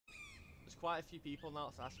quite a few people now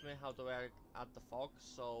that's asked me how do I add the fog,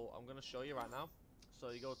 so I'm going to show you right now. So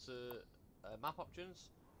you go to map options,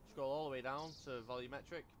 scroll all the way down to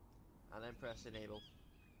volumetric, and then press enable.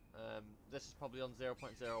 This is probably on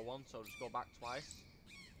 0.01, so just go back twice.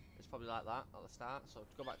 It's probably like that at the start, so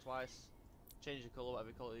go back twice, change the colour, whatever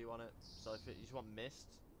colour you want it. So if you just want mist,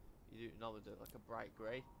 you normally do it like a bright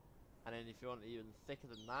grey, and then if you want it even thicker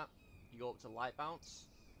than that, you go up to light bounce,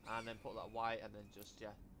 and then put that white, and then just,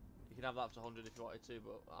 yeah, you can have that up to 100 if you wanted to,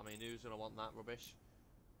 but I mean, who's gonna want that rubbish?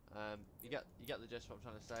 You get the gist of what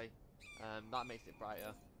I'm trying to say. That makes it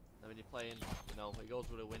brighter, and when you're playing, you know, it goes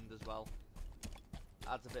with the wind as well,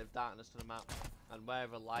 adds a bit of darkness to the map, and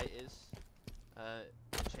wherever light is,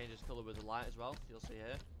 it changes colour with the light as well. You'll see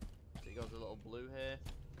here, so it goes a little blue here,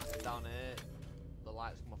 down here, the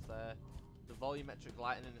lights come off there. The volumetric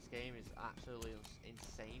lighting in this game is absolutely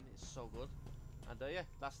insane. It's so good, and yeah,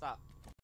 that's that.